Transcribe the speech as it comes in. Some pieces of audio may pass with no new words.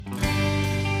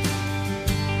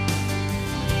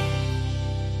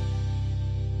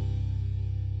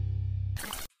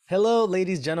Hello,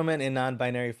 ladies, gentlemen, and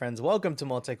non-binary friends. Welcome to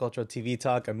Multicultural TV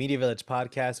Talk, a Media Village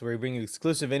podcast where we bring you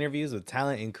exclusive interviews with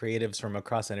talent and creatives from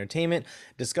across entertainment,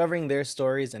 discovering their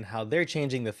stories and how they're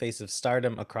changing the face of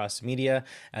stardom across media.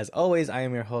 As always, I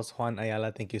am your host, Juan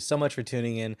Ayala. Thank you so much for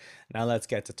tuning in. Now let's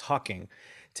get to talking.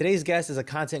 Today's guest is a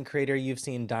content creator you've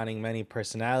seen donning many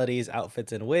personalities,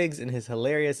 outfits, and wigs in his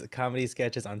hilarious comedy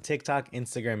sketches on TikTok,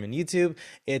 Instagram, and YouTube.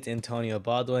 It's Antonio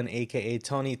Baldwin, aka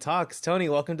Tony Talks. Tony,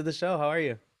 welcome to the show. How are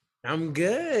you? I'm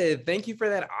good. Thank you for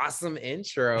that awesome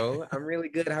intro. I'm really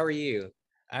good. How are you?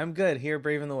 I'm good here,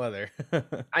 braving the weather.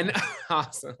 I know.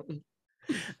 Awesome.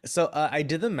 So I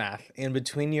did the math, and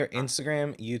between your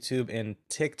Instagram, YouTube, and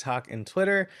TikTok and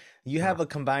Twitter, you have Uh, a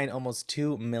combined almost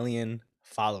 2 million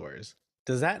followers.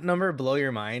 Does that number blow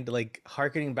your mind? Like,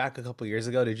 harkening back a couple years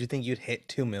ago, did you think you'd hit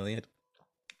 2 million?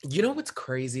 you know what's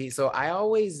crazy? So I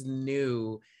always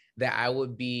knew that I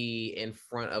would be in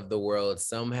front of the world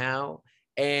somehow.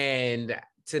 And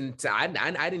I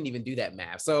didn't even do that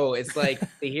math. So it's like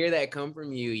to hear that come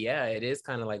from you, yeah, it is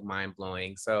kind of like mind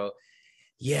blowing. So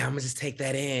yeah, I'm gonna just take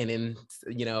that in and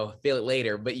feel it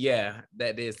later. But yeah,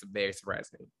 that is very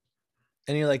surprising.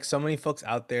 And you're like, so many folks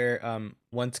out there,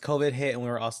 once COVID hit and we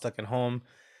were all stuck at home,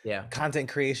 Yeah. content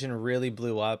creation really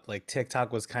blew up. Like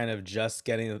TikTok was kind of just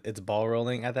getting its ball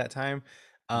rolling at that time.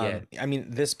 Yeah. I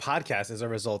mean, this podcast is a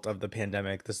result of the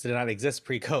pandemic. This did not exist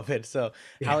pre-COVID. So,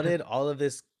 how Yeah. did all of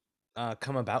this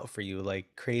come about for you?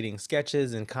 Like creating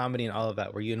sketches and comedy and all of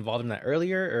that. Were you involved in that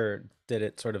earlier, or did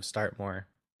it sort of start more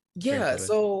during Yeah, COVID?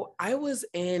 so I was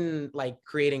in like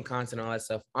creating content and all that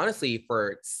stuff, honestly,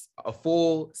 for a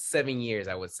full 7 years,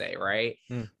 I would say, right?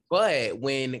 Mm, But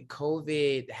when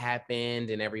COVID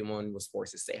happened and everyone was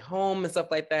forced to stay home and stuff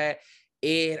like that,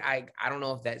 I don't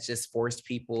know if that just forced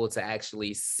people to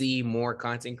actually see more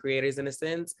content creators in a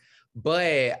sense.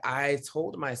 But I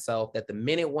told myself that the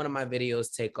minute one of my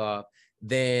videos take off,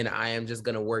 then I am just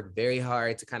gonna work very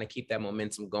hard to kind of keep that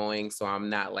momentum going. So I'm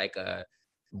not like a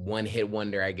one hit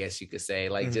wonder, I guess you could say,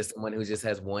 like mm, just someone who just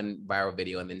has one viral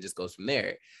video and then just goes from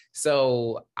there.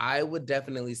 So I would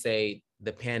definitely say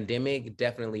the pandemic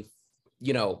definitely,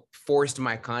 forced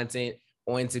my content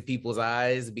onto people's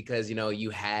eyes because, you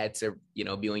had to,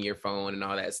 be on your phone and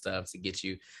all that stuff to get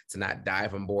you to not die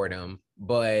from boredom.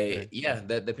 right. But yeah,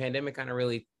 the pandemic kind of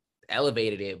really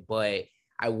elevated it. But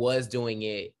I was doing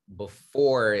it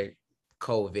before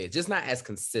COVID, just not as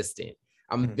consistent.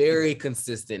 I'm Mhm. very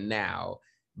consistent now,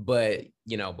 but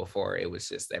before it was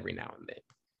just every now and then.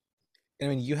 I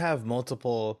mean, you have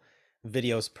multiple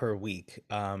videos per week.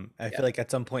 I feel Yeah. like at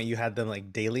some point you had them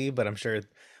like daily, but I'm sure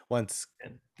once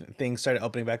things started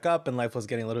opening back up and life was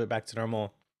getting a little bit back to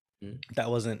normal, that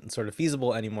wasn't sort of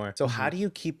feasible anymore. So how Mm-hmm. do you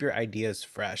keep your ideas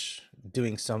fresh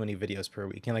doing so many videos per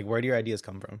week? And like, where do your ideas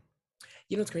come from?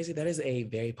 You know, it's crazy. That is a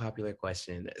very popular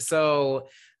question. So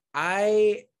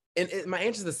I, my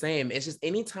answer is the same. It's just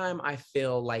anytime I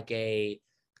feel like a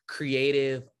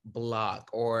creative block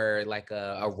or like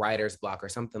a writer's block or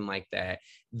something like that,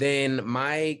 then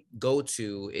my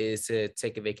go-to is to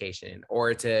take a vacation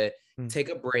or to Mm, take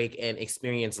a break and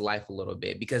experience life a little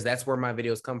bit because that's where my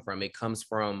videos come from. It comes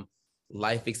from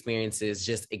life experiences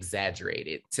just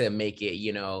exaggerated to make it,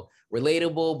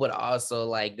 relatable, but also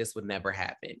like this would never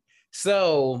happen.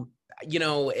 So,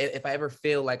 if I ever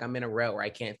feel like I'm in a rut where I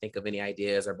can't think of any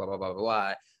ideas or blah, blah, blah, blah,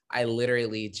 blah, I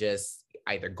literally just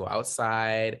either go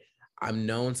outside. I'm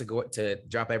known to go to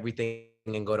drop everything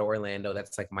and go to Orlando.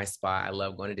 That's like my spot. I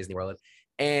love going to Disney World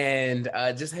and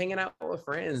just hanging out with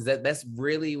friends. That's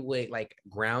really what like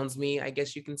grounds me, I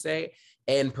guess you can say,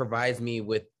 and provides me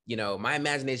with, my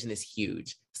imagination is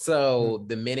huge. mm. So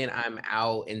the minute I'm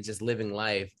out and just living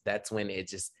life, that's when it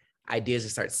just ideas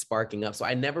just start sparking up. So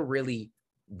I never really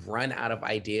run out of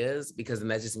ideas because then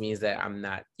that just means that I'm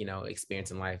not,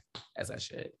 experiencing life as I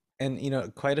should.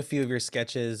 And quite a few of your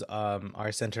sketches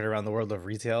are centered around the world of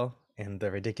retail and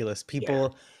the ridiculous Yeah.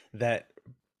 people that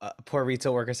poor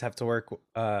retail workers have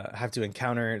to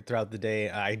encounter throughout the day.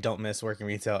 I don't miss working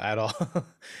retail at all.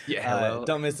 Yeah. Hello.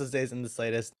 Don't miss those days in the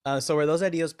slightest. So were those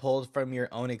ideas pulled from your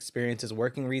own experiences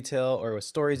working retail, or with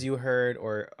stories you heard,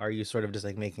 or are you sort of just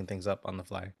like making things up on the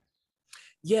fly?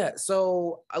 Yeah.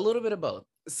 So a little bit of both.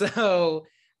 So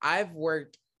I've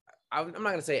worked, I'm not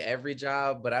going to say every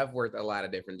job, but I've worked a lot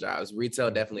of different jobs, retail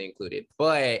Mm, definitely included.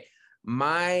 But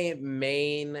my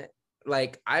main,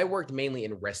 like, I worked mainly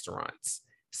in restaurants.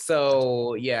 gotcha.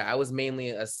 So yeah, I was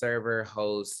mainly a server,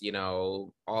 host,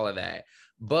 all of that.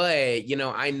 But,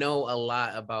 I know a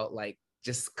lot about like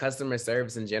just customer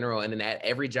service in general. And then at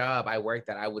every job I worked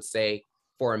at, I would say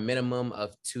for a minimum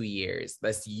of 2 years.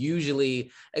 That's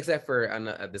usually, except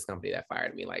for this company that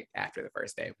fired me like after the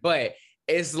first day. But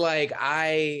it's like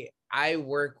I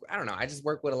work, I don't know, I just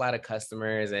work with a lot of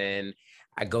customers, and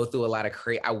I go through a lot of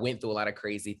I went through a lot of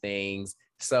crazy things.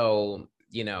 So,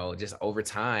 just over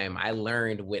time, I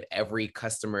learned what every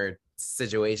customer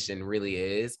situation really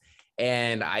is.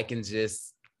 And I can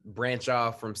just branch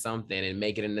off from something and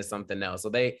make it into something else. So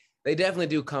they definitely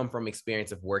do come from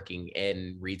experience of working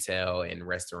in retail and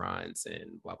restaurants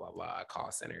and blah blah blah,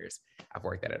 call centers. I've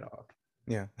worked at it all.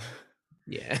 Yeah.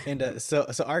 Yeah. And so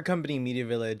our company, Media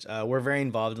Village, we're very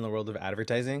involved in the world of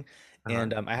advertising. Uh-huh.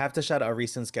 And I have to shout out a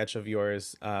recent sketch of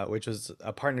yours, which was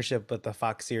a partnership with the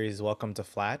Fox series Welcome to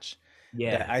Flatch,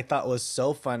 that Yeah. I thought was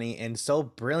so funny and so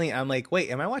brilliant. I'm like, wait,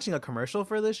 am I watching a commercial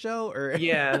for this show? Or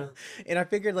Yeah. and I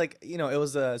figured like, it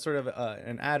was a sort of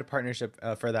an ad partnership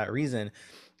for that reason.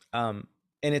 Um,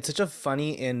 and it's such a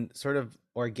funny and sort of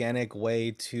organic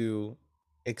way to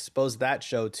expose that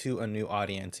show to a new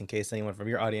audience in case anyone from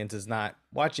your audience is not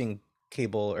watching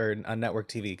cable or on network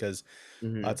TV, because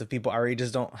Hmm. lots of people already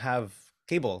just don't have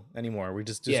cable anymore. We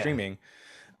just do Yeah. streaming.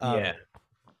 Yeah. Um,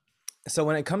 so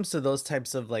when it comes to those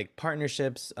types of like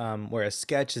partnerships, where a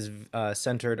sketch is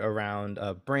centered around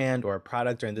a brand or a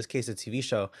product, or in this case, a TV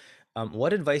show,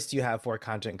 what advice do you have for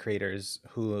content creators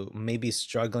who may be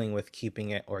struggling with keeping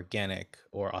it organic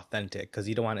or authentic? Because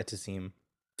you don't want it to seem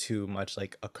too much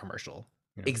like a commercial,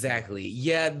 you know? Exactly.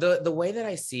 Yeah. The way that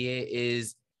I see it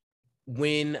is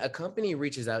when a company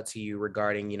reaches out to you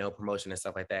regarding, promotion and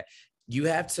stuff like that, you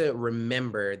have to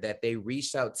remember that they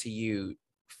reached out to you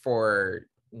for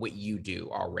what you do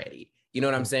already. You know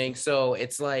what I'm Mm, saying? So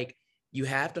it's like you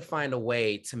have to find a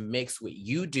way to mix what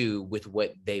you do with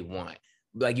what they want.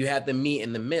 Like you have to meet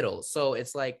in the middle. So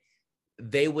it's like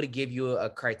they would give you a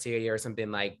criteria or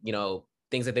something like,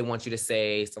 things that they want you to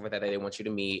say, stuff like that they want you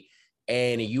to meet.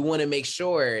 And you want to make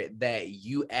sure that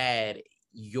you add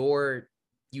your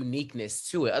uniqueness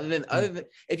to it. mm, Other than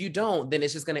if you don't, then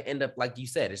it's just gonna end up like you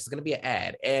said, it's just gonna be an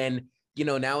ad. And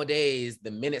nowadays,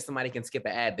 the minute somebody can skip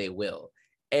an ad, they will.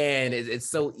 And it's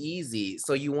so easy.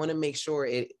 So you want to make sure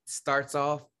it starts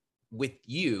off with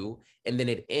you and then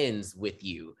it ends with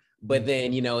you. But mm.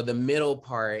 then, the middle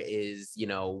part is,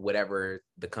 whatever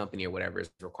the company or whatever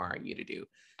is requiring you to do.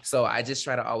 So I just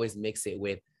try to always mix it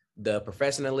with the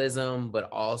professionalism, but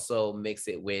also mix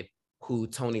it with who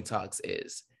Tony Talks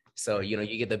is. So, Right.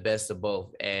 you get the best of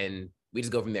both. And we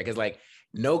just go from there. Cause like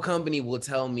no company will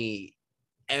tell me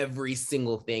every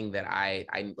single thing that I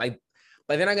like.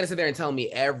 But they're not gonna sit there and tell me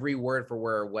every word for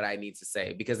word what I need to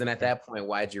say. Because then at Right. that point,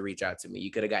 why'd you reach out to me? You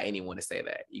could have got anyone to say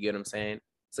that. You get what I'm saying?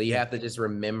 So you Yeah. have to just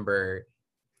remember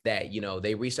that,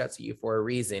 they reached out to you for a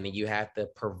reason, and you have to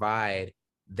provide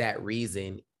that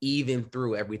reason even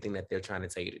through everything that they're trying to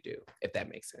tell you to do, if that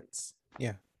makes sense.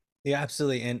 Yeah. Yeah,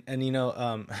 absolutely. And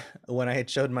when I had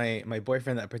showed my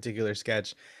boyfriend that particular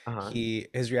sketch, Uh-huh.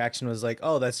 his reaction was like,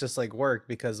 "Oh, that's just like work,"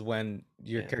 because when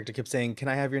your Yeah. character kept saying, "Can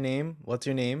I have your name? What's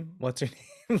your name? What's your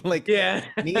name?" Like, Yeah.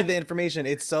 need the information.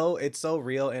 It's so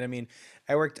real. And I mean,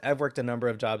 I've worked a number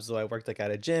of jobs. So I worked like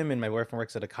at a gym, and my boyfriend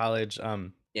works at a college,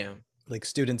 Yeah. like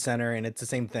student center, and it's the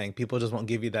same thing. People just won't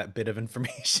give you that bit of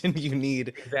information you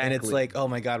need, and it's Exactly. like, oh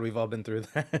my God, we've all been through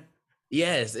that.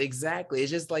 Yes, exactly.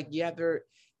 It's just like you have to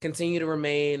continue to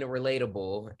remain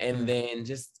relatable and Mm, then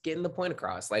just getting the point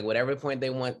across. Like whatever point they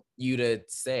want you to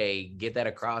say, get that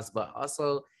across. But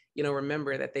also,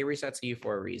 remember that they reached out to you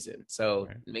for a reason. So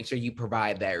right, make sure you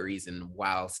provide that reason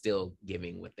while still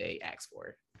giving what they asked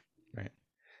for. right.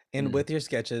 And Mm. with your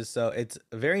sketches, so it's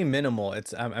very minimal.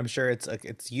 I'm sure it's like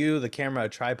it's you, the camera, a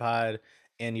tripod,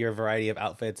 and your variety of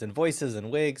outfits and voices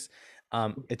and wigs.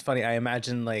 It's funny. I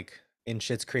imagine like in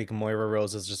Schitt's Creek, Moira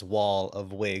Rose's just wall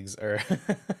of wigs, or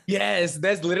Yes,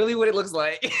 that's literally what it looks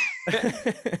like.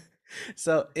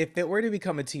 so if it were to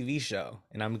become a TV show,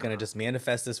 and I'm gonna Uh-huh. just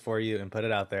manifest this for you and put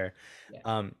it out there, Yeah.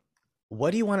 um,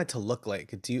 what do you want it to look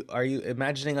like? Are you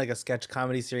imagining like a sketch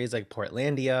comedy series like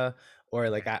Portlandia, or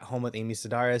like At Home with Amy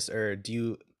Sedaris, or do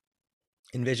you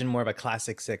envision more of a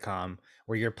classic sitcom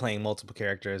where you're playing multiple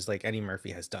characters like Eddie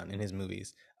Murphy has done in his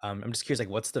movies? I'm just curious, like,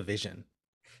 what's the vision?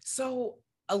 So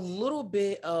a little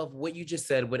bit of what you just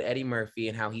said with Eddie Murphy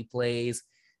and how he plays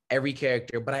every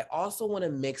character, but I also want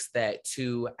to mix that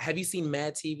to, have you seen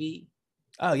Mad TV?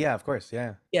 Oh yeah, of course,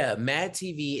 yeah. Yeah, Mad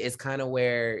TV is kind of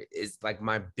where is like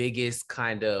my biggest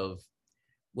kind of,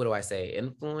 what do I say,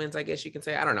 influence, I guess you can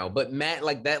say. I don't know, but Matt,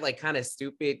 like that, like kind of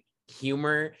stupid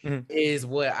humor Mhm. is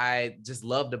what I just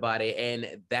loved about it.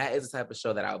 And that is the type of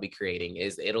show that I'll be creating.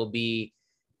 Is it'll be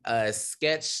a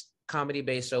sketch comedy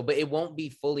based show, but it won't be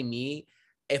fully me.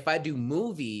 If I do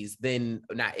movies, then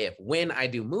not if, when I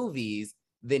do movies,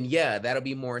 then yeah, that'll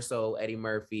be more so Eddie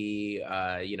Murphy,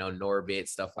 Norbit,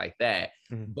 stuff like that.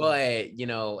 Mhm.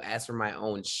 But as for my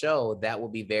own show, that will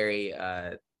be very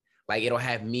like it'll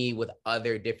have me with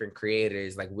other different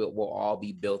creators. Like we'll all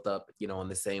be built up, on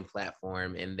the same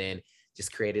platform, and then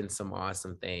just creating some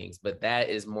awesome things. But that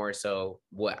is more so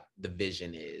what the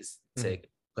vision is to Mhm.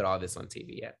 put all this on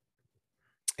TV. Yeah.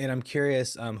 And I'm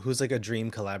curious, who's like a dream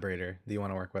collaborator that you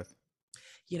want to work with?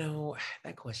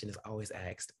 That question is always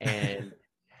asked. And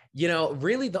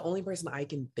really the only person I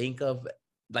can think of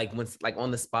like when like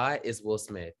on the spot is Will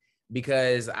Smith,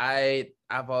 because I've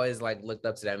always like looked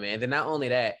up to that man. And then not only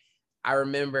that, I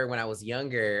remember when I was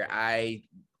younger, I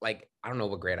don't know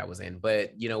what grade I was in,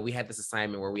 but we had this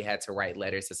assignment where we had to write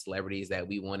letters to celebrities that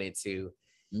we wanted to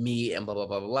meet and blah blah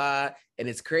blah blah blah. And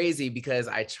it's crazy because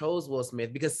I chose Will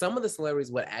Smith because some of the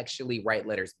celebrities would actually write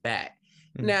letters back.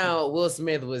 Mhm. Now, Will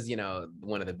Smith was,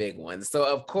 one of the big ones. So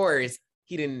of course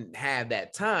he didn't have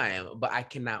that time, but I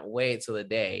cannot wait till the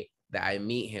day that I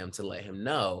meet him to let him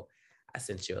know I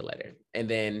sent you a letter. And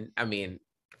then, I mean,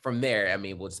 from there, I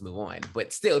mean, we'll just move on.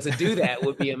 But still, to do that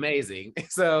would be amazing.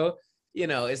 So,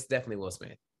 it's definitely Will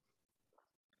Smith.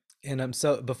 And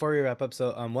so before we wrap up,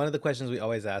 so one of the questions we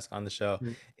always ask on the show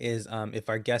Mhm. is if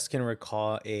our guests can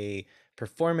recall a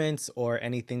performance or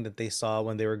anything that they saw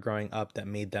when they were growing up that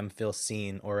made them feel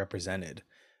seen or represented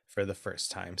for the first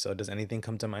time. So does anything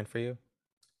come to mind for you?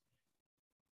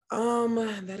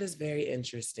 That is very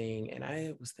interesting. And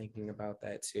I was thinking about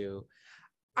that too.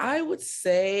 I would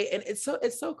say, and it's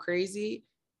so crazy.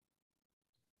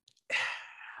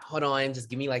 Hold on, just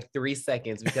give me like 3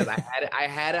 seconds because I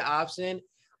had an option,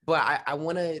 but I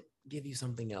want to give you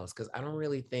something else because I don't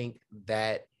really think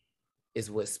that is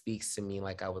what speaks to me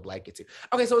like I would like it to.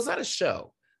 Okay, so it's not a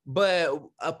show, but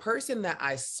a person that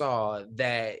I saw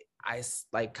that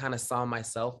like kind of saw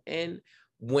myself in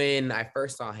when I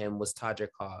first saw him was Todrick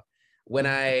Hall. When Mhm.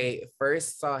 I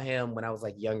first saw him when I was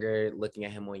like younger, looking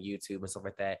at him on YouTube and stuff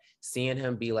like that, seeing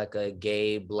him be like a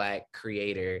gay black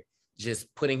creator,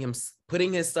 just putting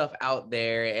his stuff out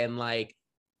there and like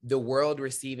the world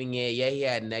receiving it. Yeah, he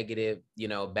had negative,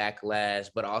 backlash,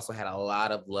 but also had a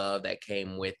lot of love that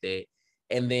came with it.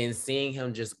 And then seeing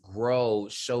him just grow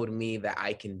showed me that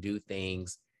I can do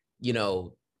things, you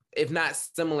know, if not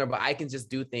similar, but I can just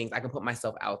do things. I can put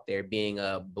myself out there being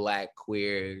a black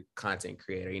queer content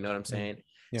creator. You know what I'm Mhm. saying?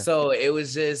 Yeah. So it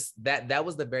was just that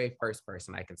was the very first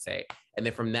person I can say. And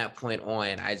then from that point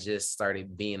on, I just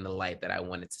started being the light that I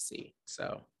wanted to see.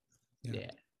 So Yeah.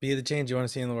 yeah, Be the change you want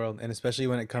to see in the world, and especially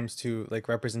when it comes to like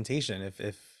representation. If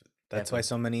that's why definitely.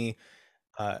 so many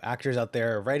actors out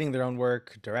there are writing their own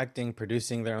work, directing,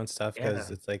 producing their own stuff, because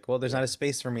Yeah. it's like, well, there's Yeah. not a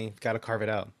space for me. Got to carve it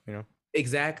out, you know?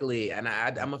 Exactly. And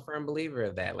Yeah. I'm a firm believer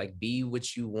of that. Like be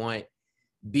what you want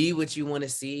to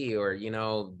see, or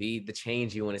be the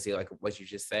change you want to see, like what you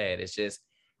just said. It's just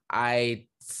I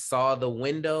saw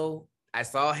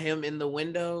him in the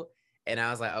window, and I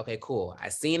was like, okay, cool, I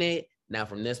seen it. Now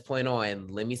from this point on,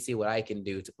 let me see what I can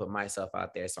do to put myself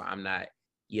out there so I'm not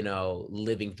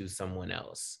living through someone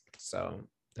else. So Yeah.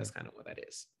 that's kind of what that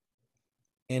is.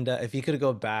 And if you could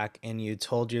go back and you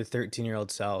told your 13-year-old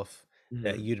self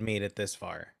that Mhm. you'd made it this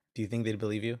far, do you think they'd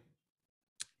believe you?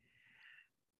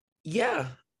 Yeah,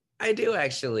 I do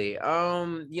actually.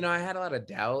 I had a lot of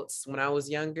doubts when I was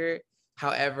younger.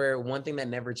 However, one thing that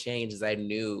never changed is I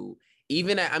knew,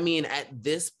 I mean, at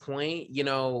this point,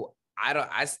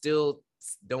 I still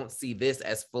don't see this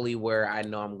as fully where I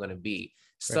know I'm gonna be.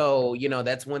 Right. So,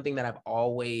 that's one thing that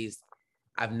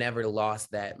I've never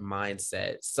lost that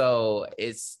mindset. So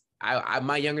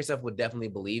my younger self would definitely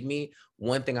believe me.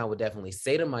 One thing I would definitely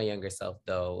say to my younger self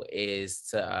though is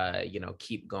to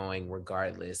keep going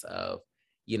regardless of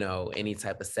any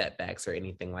type of setbacks or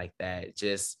anything like that.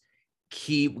 Just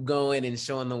keep going and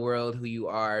showing the world who you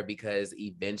are, because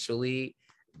eventually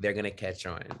they're gonna catch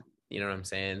on. You know what I'm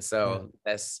saying? Yeah. So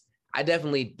I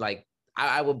definitely like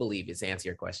I would believe it, to answer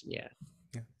your question. Yeah.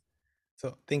 Yeah.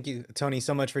 So thank you, Tony,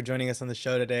 so much for joining us on the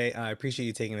show today. I appreciate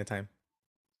you taking the time.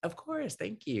 Of course.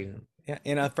 Thank you. Yeah.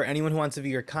 And for anyone who wants to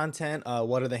view your content,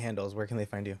 what are the handles? Where can they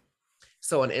find you?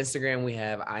 So on Instagram, we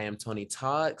have I am Tony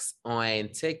Talks. On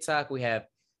TikTok, we have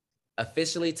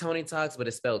officially Tony Talks, but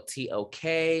it's spelled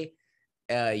TOK.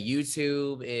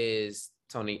 YouTube is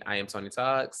I am Tony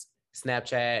Talks.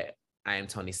 Snapchat, I am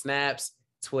Tony Snaps.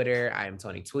 Twitter, I am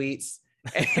Tony Tweets.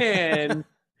 And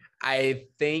I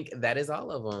think that is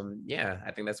all of them. Yeah,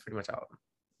 I think that's pretty much all of them.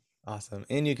 Awesome.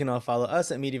 And you can all follow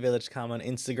us at Media Village.com on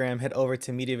Instagram. Head over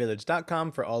to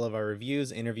MediaVillage.com for all of our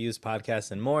reviews, interviews,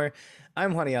 podcasts, and more.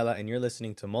 I'm Juan Ayala, and you're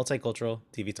listening to Multicultural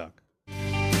TV Talk.